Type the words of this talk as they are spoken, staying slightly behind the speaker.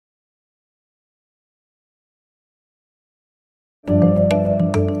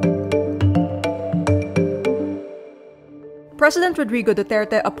President Rodrigo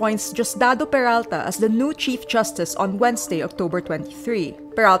Duterte appoints Diosdado Peralta as the new Chief Justice on Wednesday, October 23.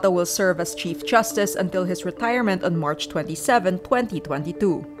 Peralta will serve as Chief Justice until his retirement on March 27,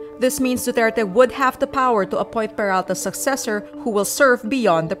 2022. This means Duterte would have the power to appoint Peralta's successor who will serve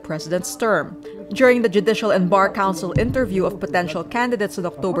beyond the president's term. During the Judicial and Bar Council interview of potential candidates on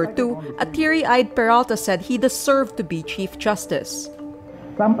October 2, a teary-eyed Peralta said he deserved to be Chief Justice.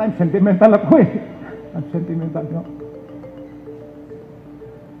 Sometimes sentimental ako eh. I'm sentimental, no?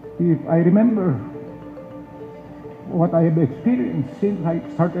 If I remember what I have experienced since I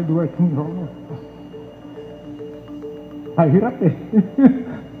started working here, I hirap eh.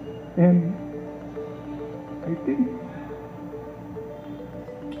 And I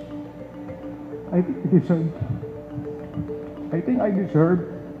think I deserve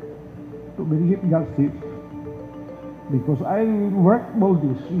to be Chief Justice because I worked all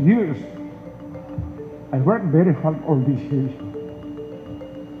these years. I worked very hard all these years.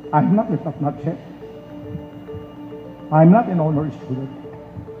 I'm not a top-notch chef. I'm not an honor student.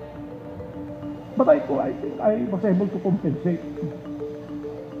 But I think I was able to compensate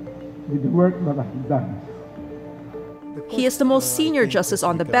with the work that I've done. He is the most senior justice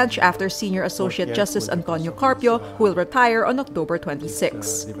on the bench after Senior Associate Justice Antonio Carpio, who will retire on October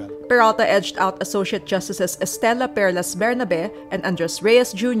 26. Peralta edged out Associate Justices Estela Perlas Bernabe and Andres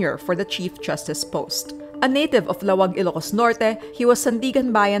Reyes Jr. for the Chief Justice post. A native of Lawag, Ilocos Norte, he was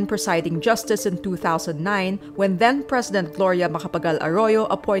Sandigan Bayan presiding justice in 2009 when then-President Gloria Macapagal Arroyo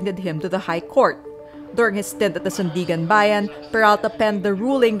appointed him to the High Court. During his stint at the Sandigan Bayan, Peralta penned the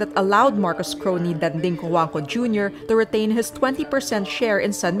ruling that allowed Marcos crony Danding Cojuangco Jr. to retain his 20% share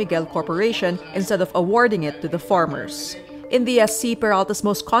in San Miguel Corporation instead of awarding it to the farmers. In the SC, Peralta's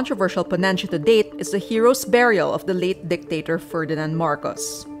most controversial ponentia to date is the hero's burial of the late dictator Ferdinand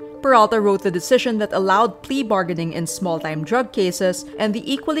Marcos. Peralta wrote the decision that allowed plea bargaining in small-time drug cases and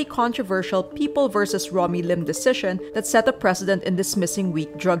the equally controversial People v. Romy Lim decision that set a precedent in dismissing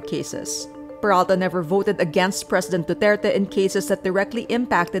weak drug cases. Peralta never voted against President Duterte in cases that directly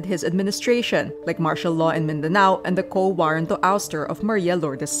impacted his administration, like martial law in Mindanao and the co-warranto ouster of Maria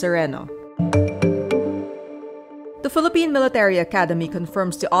Lourdes Sereno. The Philippine Military Academy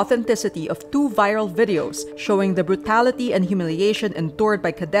confirms the authenticity of two viral videos showing the brutality and humiliation endured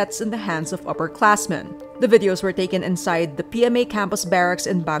by cadets in the hands of upperclassmen. The videos were taken inside the PMA campus barracks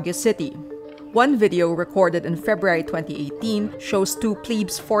in Baguio City. One video recorded in February 2018 shows two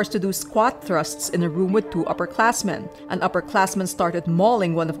plebes forced to do squat thrusts in a room with two upperclassmen. An upperclassman started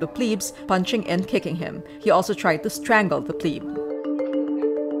mauling one of the plebes, punching and kicking him. He also tried to strangle the plebe.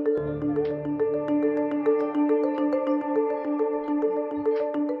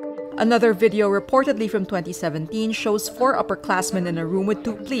 Another video reportedly from 2017 shows four upperclassmen in a room with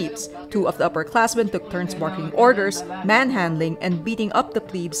two plebes. Two of the upperclassmen took turns barking orders, manhandling, and beating up the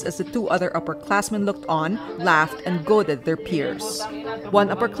plebes as the two other upperclassmen looked on, laughed, and goaded their peers. One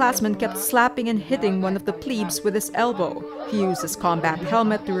upperclassman kept slapping and hitting one of the plebes with his elbow. He used his combat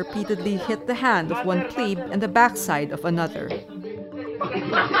helmet to repeatedly hit the hand of one plebe and the backside of another.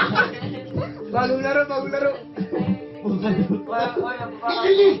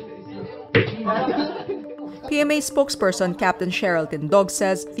 PMA spokesperson Captain Cheryl Tindog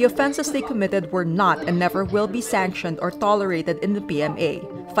says the offenses they committed were not and never will be sanctioned or tolerated in the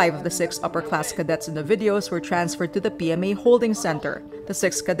PMA. 5 of the 6 upper-class cadets in the videos were transferred to the PMA Holding Center. The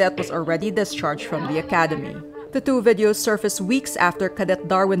 6th cadet was already discharged from the academy. The two videos surfaced weeks after Cadet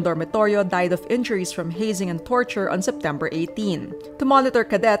Darwin Dormitorio died of injuries from hazing and torture on September 18. To monitor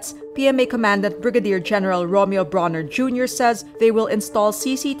cadets, PMA Commandant Brigadier General Romeo Bronner Jr. says they will install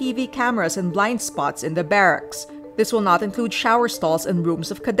CCTV cameras and blind spots in the barracks. This will not include shower stalls and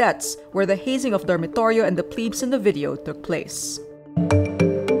rooms of cadets, where the hazing of Dormitorio and the plebes in the video took place.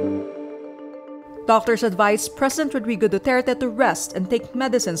 Doctors advised President Rodrigo Duterte to rest and take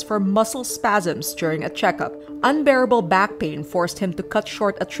medicines for muscle spasms during a checkup. Unbearable back pain forced him to cut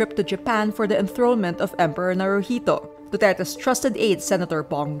short a trip to Japan for the enthronement of Emperor Naruhito. Duterte's trusted aide, Senator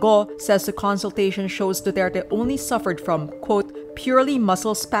Bongo, says the consultation shows Duterte only suffered from, quote, purely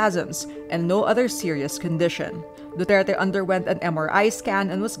muscle spasms and no other serious condition. Duterte underwent an MRI scan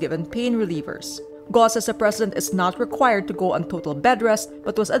and was given pain relievers. Go says the president is not required to go on total bed rest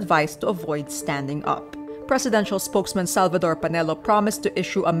but was advised to avoid standing up. Presidential spokesman Salvador Panelo promised to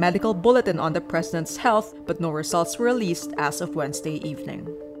issue a medical bulletin on the president's health, but no results were released as of Wednesday evening.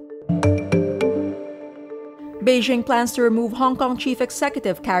 Beijing plans to remove Hong Kong Chief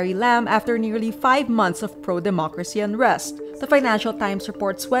Executive Carrie Lam after nearly 5 months of pro-democracy unrest. The Financial Times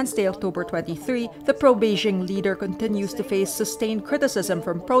reports Wednesday, October 23, the pro-Beijing leader continues to face sustained criticism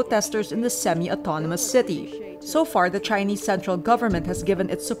from protesters in the semi-autonomous city. So far, the Chinese central government has given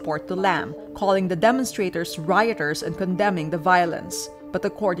its support to Lam, calling the demonstrators rioters and condemning the violence. But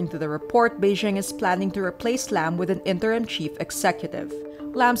according to the report, Beijing is planning to replace Lam with an interim chief executive.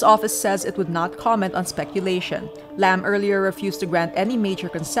 Lam's office says it would not comment on speculation. Lam earlier refused to grant any major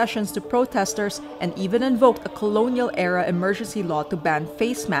concessions to protesters and even invoked a colonial-era emergency law to ban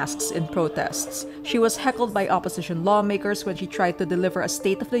face masks in protests. She was heckled by opposition lawmakers when she tried to deliver a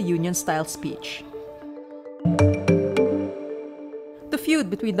State of the Union-style speech. The feud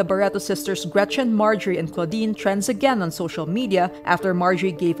between the Barrettos sisters Gretchen, Marjorie, and Claudine trends again on social media after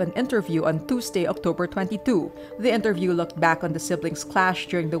Marjorie gave an interview on Tuesday, October 22. The interview looked back on the siblings' clash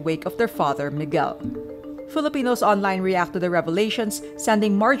during the wake of their father, Miguel. Filipinos online react to the revelations,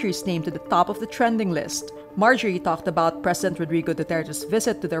 sending Marjorie's name to the top of the trending list. Marjorie talked about President Rodrigo Duterte's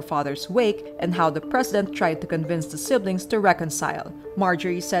visit to their father's wake and how the president tried to convince the siblings to reconcile.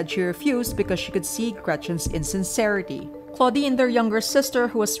 Marjorie said she refused because she could see Gretchen's insincerity. Claudine, their younger sister,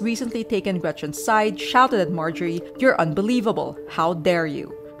 who has recently taken Gretchen's side, shouted at Marjorie, "You're unbelievable. How dare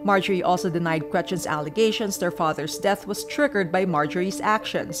you?" Marjorie also denied Gretchen's allegations their father's death was triggered by Marjorie's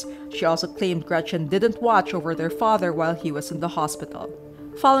actions. She also claimed Gretchen didn't watch over their father while he was in the hospital.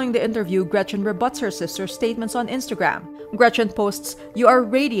 Following the interview, Gretchen rebuts her sister's statements on Instagram. Gretchen posts, "You are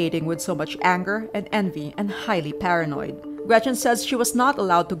radiating with so much anger and envy and highly paranoid." Gretchen says she was not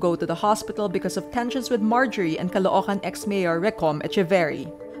allowed to go to the hospital because of tensions with Marjorie and Caloocan ex-mayor Recom Echeverry.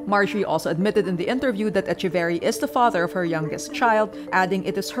 Marjorie also admitted in the interview that Echeverry is the father of her youngest child, adding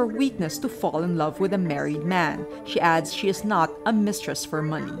it is her weakness to fall in love with a married man. She adds she is not a mistress for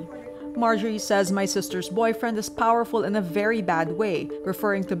money. Marjorie says, "My sister's boyfriend is powerful in a very bad way,"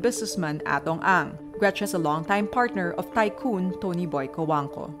 referring to businessman Atong Ang. Gretchen is a longtime partner of tycoon Tony Boy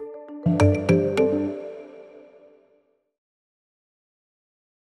Cojuangco.